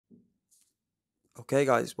Okay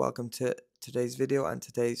guys, welcome to today's video and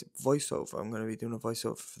today's voiceover. I'm going to be doing a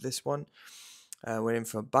voiceover for this one. We're in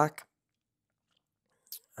for back,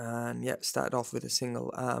 and yeah, started off with a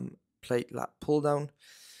single plate lat pull down.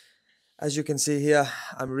 As you can see here,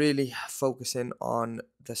 I'm really focusing on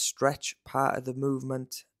the stretch part of the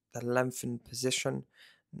movement, the lengthened position.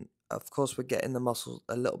 Of course, we're getting the muscles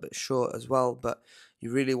a little bit short as well, but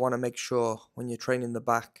you really want to make sure when you're training the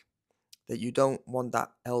back that you don't want that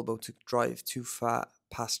elbow to drive too far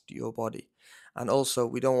past your body. And also,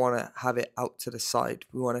 we don't want to have it out to the side.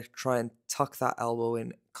 We want to try and tuck that elbow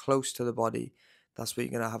in close to the body. That's where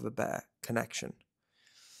you're going to have a better connection.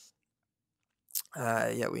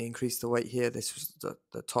 Yeah, we increased the weight here. This was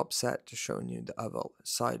the top set, just showing you the other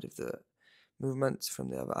side of the movement from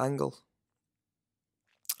the other angle.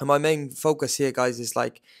 And my main focus here, guys, is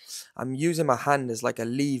like I'm using my hand as like a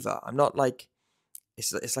lever. I'm not like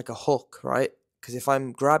it's like a hook, right? Because if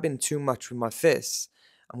I'm grabbing too much with my fists,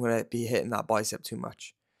 I'm going to be hitting that bicep too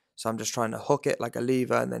much. So I'm just trying to hook it like a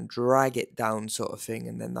lever and then drag it down sort of thing.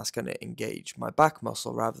 And then that's going to engage my back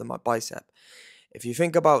muscle rather than my bicep. If you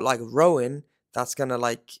think about like rowing, that's going to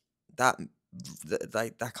like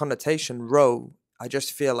that connotation row. I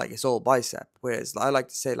just feel like it's all bicep. Whereas I like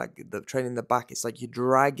to say like the training the back, it's like you're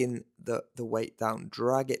dragging the weight down,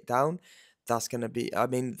 drag it down. That's going to be, I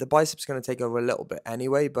mean, the biceps going to take over a little bit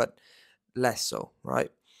anyway, but less so, right?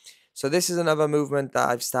 So this is another movement that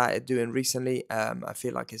I've started doing recently. I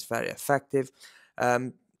feel like it's very effective.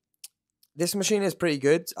 Um, this machine is pretty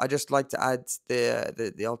good. I just like to add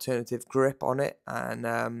the alternative grip on it,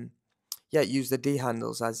 and yeah, use the D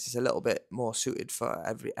handles as it's a little bit more suited for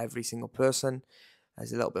every single person.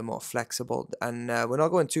 It's a little bit more flexible, and we're not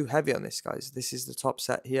going too heavy on this, guys. This is the top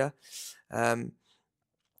set here. Um,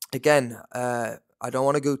 Again, I don't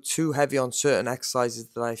want to go too heavy on certain exercises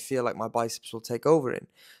that I feel like my biceps will take over in.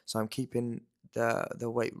 So I'm keeping the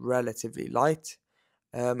weight relatively light,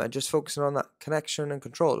 and just focusing on that connection and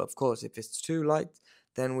control. Of course, if it's too light,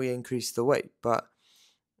 then we increase the weight. But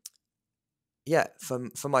yeah,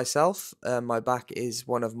 for myself, my back is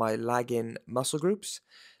one of my lagging muscle groups.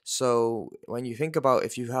 So when you think about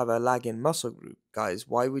if you have a lagging muscle group, guys,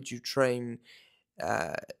 why would you train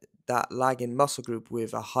uh, that lagging muscle group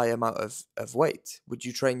with a high amount of weight? Would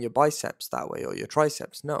you train your biceps that way or your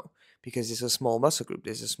triceps? No, because it's a small muscle group.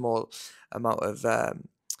 There's a small amount of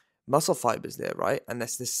muscle fibers there, right? And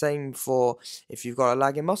that's the same for if you've got a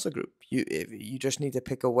lagging muscle group. You just need to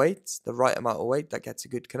pick a weight, the right amount of weight that gets a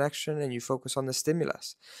good connection, and you focus on the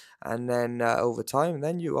stimulus. And then over time,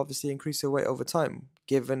 then you obviously increase the weight over time,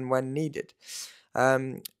 given when needed.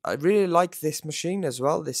 I really like this machine as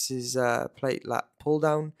well. This is plate lat pull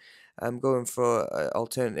down. I'm going for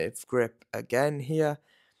alternative grip again here.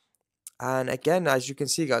 And again, as you can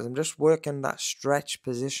see, guys, I'm just working that stretch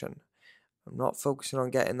position. I'm not focusing on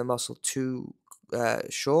getting the muscle too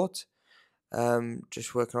short.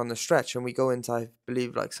 Just working on the stretch. And we go into, I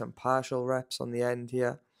believe, like some partial reps on the end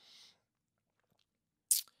here.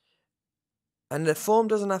 And the form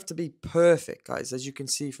doesn't have to be perfect, guys. As you can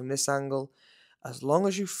see from this angle, as long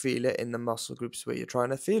as you feel it in the muscle groups where you're trying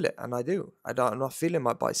to feel it, and I do. I'm not feeling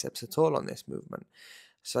my biceps at all on this movement.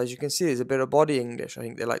 So as you can see, there's a bit of body English, I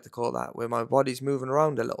think they like to call that, where my body's moving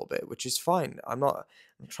around a little bit, which is fine. I'm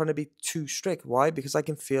trying to be too strict. Why? Because I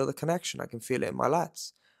can feel the connection. I can feel it in my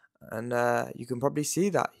lats. And you can probably see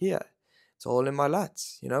that here. It's all in my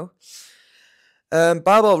lats, you know?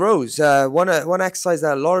 Barbell rows, one exercise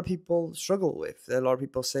that a lot of people struggle with. A lot of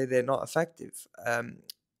people say they're not effective.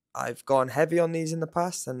 I've gone heavy on these in the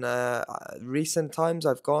past, and recent times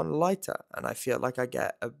I've gone lighter, and I feel like I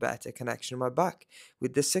get a better connection in my back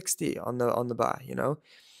with the 60 on the bar. You know,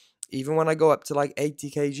 even when I go up to like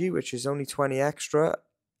 80 kg, which is only 20 extra,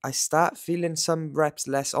 I start feeling some reps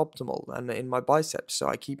less optimal and in my biceps. So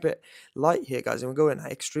I keep it light here, guys, and we're going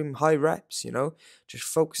extreme high reps. You know, just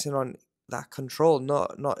focusing on that control,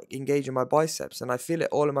 not engaging my biceps, and I feel it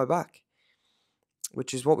all in my back,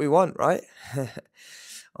 which is what we want, right?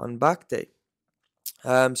 On back day.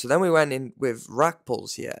 So then we went in with rack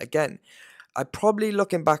pulls here. Again, I probably,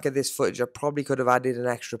 looking back at this footage, I probably could have added an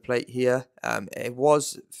extra plate here. It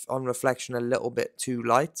was, on reflection, a little bit too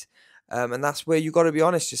light. And that's where you got to be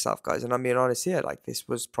honest yourself, guys. And I'm being honest here. Like, this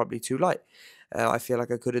was probably too light. I feel like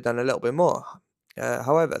I could have done a little bit more.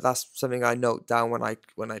 However, that's something I note down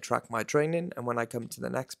when I track my training, and when I come to the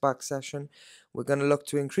next back session, we're going to look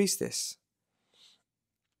to increase this.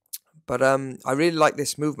 But I really like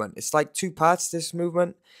this movement. It's like two parts to this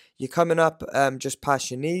movement. You're coming up just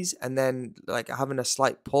past your knees, and then like having a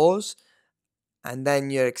slight pause, and then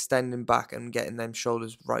you're extending back and getting them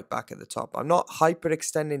shoulders right back at the top. I'm not hyper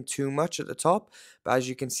extending too much at the top, but as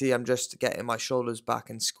you can see, I'm just getting my shoulders back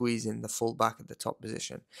and squeezing the full back at the top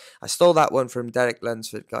position. I stole that one from Derek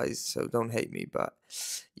Lunsford, guys, so don't hate me, but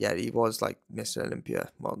yeah, he was like Mr. Olympia,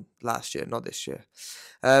 well, last year, not this year.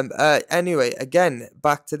 Anyway, again,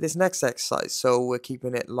 back to this next exercise. So we're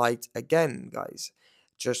keeping it light again, guys.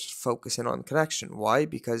 Just focusing on connection. Why?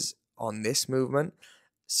 Because on this movement,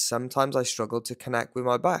 sometimes I struggle to connect with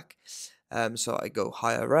my back. So I go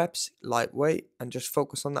higher reps, lightweight, and just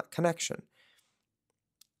focus on that connection.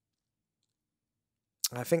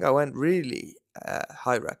 I think I went really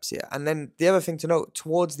high reps here. And then the other thing to note,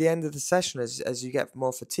 towards the end of the session, as you get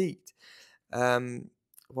more fatigued,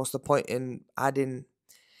 what's the point in adding?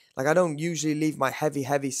 Like, I don't usually leave my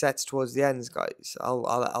heavy sets towards the ends, guys.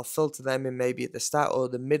 I'll filter them in maybe at the start or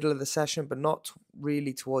the middle of the session, but not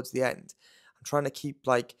really towards the end. I'm trying to keep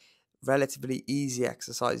like relatively easy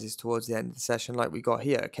exercises towards the end of the session, like we got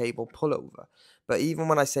here, a cable pullover. But even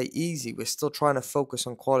when I say easy, we're still trying to focus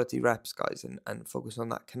on quality reps, guys, and focus on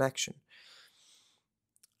that connection.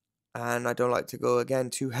 And I don't like to go, again,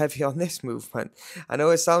 too heavy on this movement. I know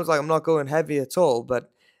it sounds like I'm not going heavy at all,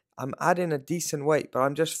 but I'm adding a decent weight, but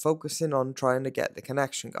I'm just focusing on trying to get the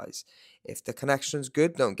connection, guys. If the connection's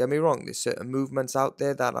good, don't get me wrong, there's certain movements out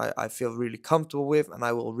there that I feel really comfortable with, and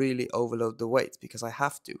I will really overload the weight because I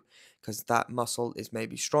have to, because that muscle is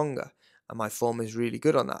maybe stronger, and my form is really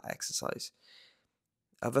good on that exercise.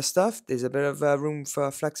 Other stuff, there's a bit of room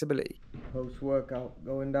for flexibility. Post-workout,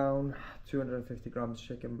 going down 250 grams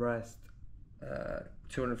chicken breast,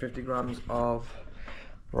 250 grams of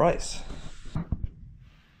rice.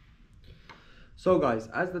 So guys,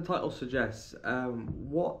 as the title suggests,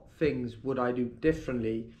 what things would I do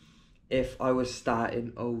differently if I was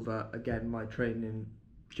starting over again my training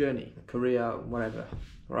journey, career, whatever,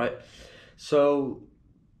 right? So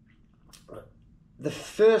the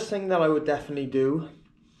first thing that I would definitely do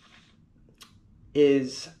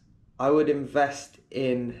is I would invest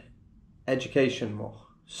in education more.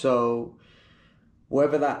 So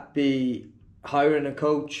whether that be hiring a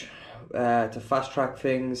coach to fast track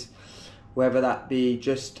things, whether that be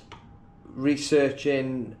just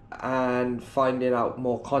researching and finding out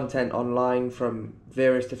more content online from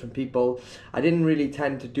various different people. I didn't really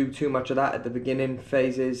tend to do too much of that at the beginning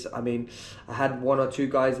phases. I mean, I had one or two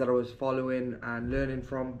guys that I was following and learning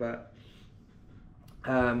from, but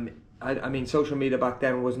I mean, social media back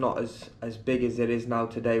then was not as big as it is now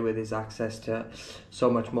today, with its access to so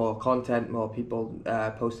much more content, more people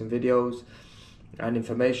posting videos and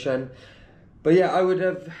information. But yeah, I would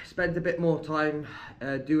have spent a bit more time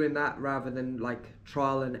doing that rather than like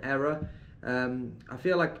trial and error. I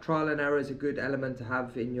feel like trial and error is a good element to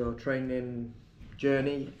have in your training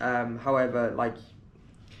journey. However, like,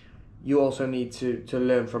 you also need to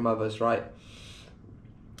learn from others, right?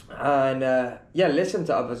 And yeah, listen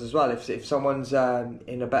to others as well. If someone's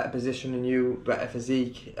in a better position than you, better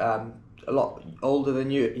physique, a lot older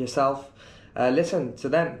than you yourself, listen to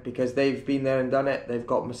them, because they've been there and done it. They've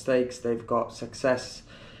got mistakes, they've got success,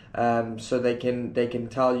 so they can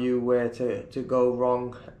tell you where to go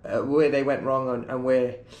wrong, where they went wrong, and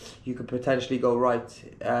where you could potentially go right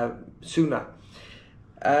sooner.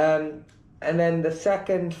 And then the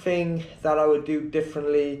second thing that I would do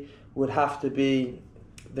differently would have to be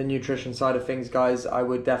the nutrition side of things, guys. I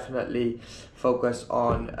would definitely focus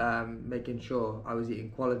on making sure I was eating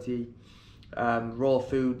quality raw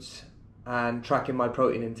foods and tracking my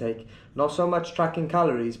protein intake. Not so much tracking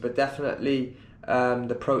calories, but definitely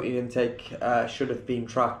the protein intake should have been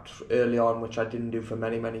tracked early on, which I didn't do for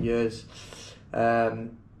many years,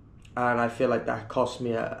 and I feel like that cost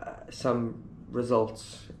me some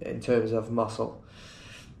results in terms of muscle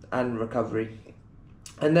and recovery.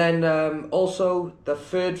 And then also the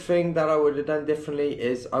third thing that I would have done differently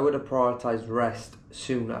is I would have prioritized rest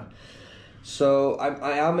sooner. So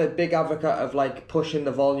I am a big advocate of like pushing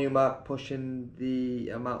the volume up, pushing the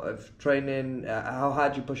amount of training, how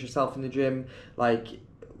hard you push yourself in the gym. Like,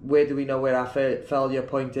 where do we know where our failure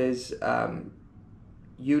point is?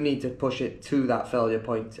 You need to push it to that failure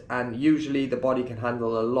point, and usually the body can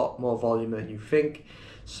handle a lot more volume than you think.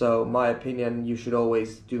 So my opinion, you should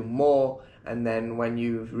always do more, and then when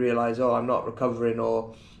you realize, oh, I'm not recovering,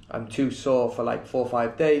 or I'm too sore for like 4 or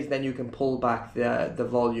 5 days, then you can pull back the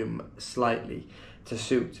volume slightly to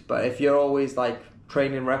suit. But if you're always like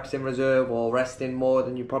training reps in reserve or resting more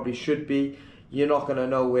than you probably should be, you're not going to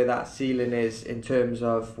know where that ceiling is in terms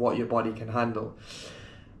of what your body can handle.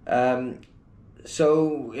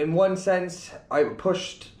 So in one sense, I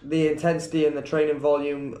pushed the intensity and the training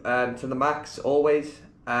volume to the max always,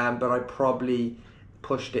 but I probably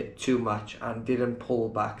pushed it too much and didn't pull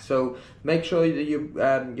back. So make sure that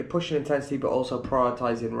you're pushing intensity but also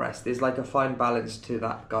prioritizing rest. There's like a fine balance to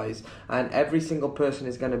that, guys, and every single person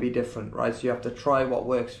is going to be different, right? So you have to try what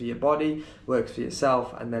works for your body, works for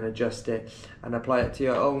yourself, and then adjust it and apply it to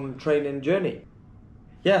your own training journey.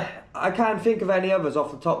 Yeah, I can't think of any others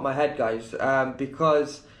off the top of my head, guys,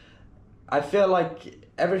 because I feel like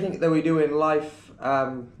everything that we do in life,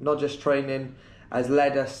 not just training, has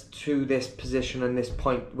led us to this position and this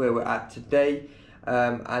point where we're at today,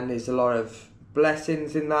 and there's a lot of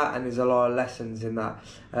blessings in that, and there's a lot of lessons in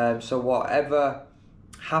that. So whatever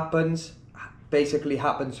happens basically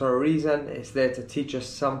happens for a reason. It's there to teach us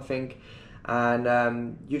something,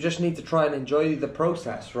 and you just need to try and enjoy the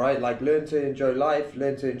process, right? Like, learn to enjoy life,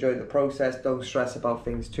 learn to enjoy the process, don't stress about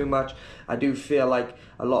things too much. I do feel like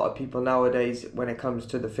a lot of people nowadays, when it comes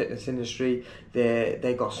to the fitness industry,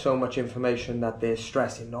 they got so much information that they're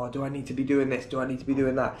stressing. Oh, do I need to be doing this? Do I need to be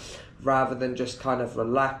doing that? Rather than just kind of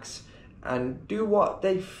relax and do what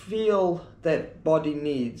they feel that body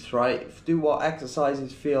needs, right? Do what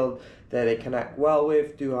exercises feel that they connect well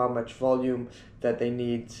with, do how much volume that they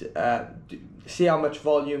need, see how much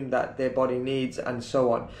volume that their body needs, and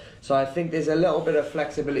so on. So I think there's a little bit of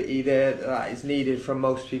flexibility there that is needed from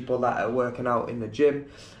most people that are working out in the gym,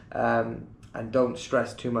 and don't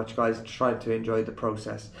stress too much, guys. Try to enjoy the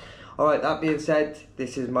process. Alright, that being said,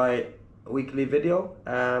 this is my weekly video.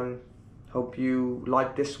 Hope you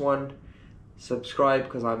like this one. Subscribe,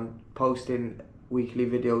 because I'm posting weekly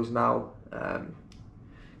videos now.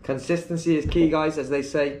 Consistency is key, guys, as they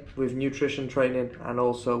say, with nutrition training and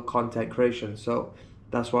also content creation. So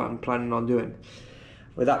that's what I'm planning on doing.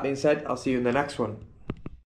 With that being said, I'll see you in the next one.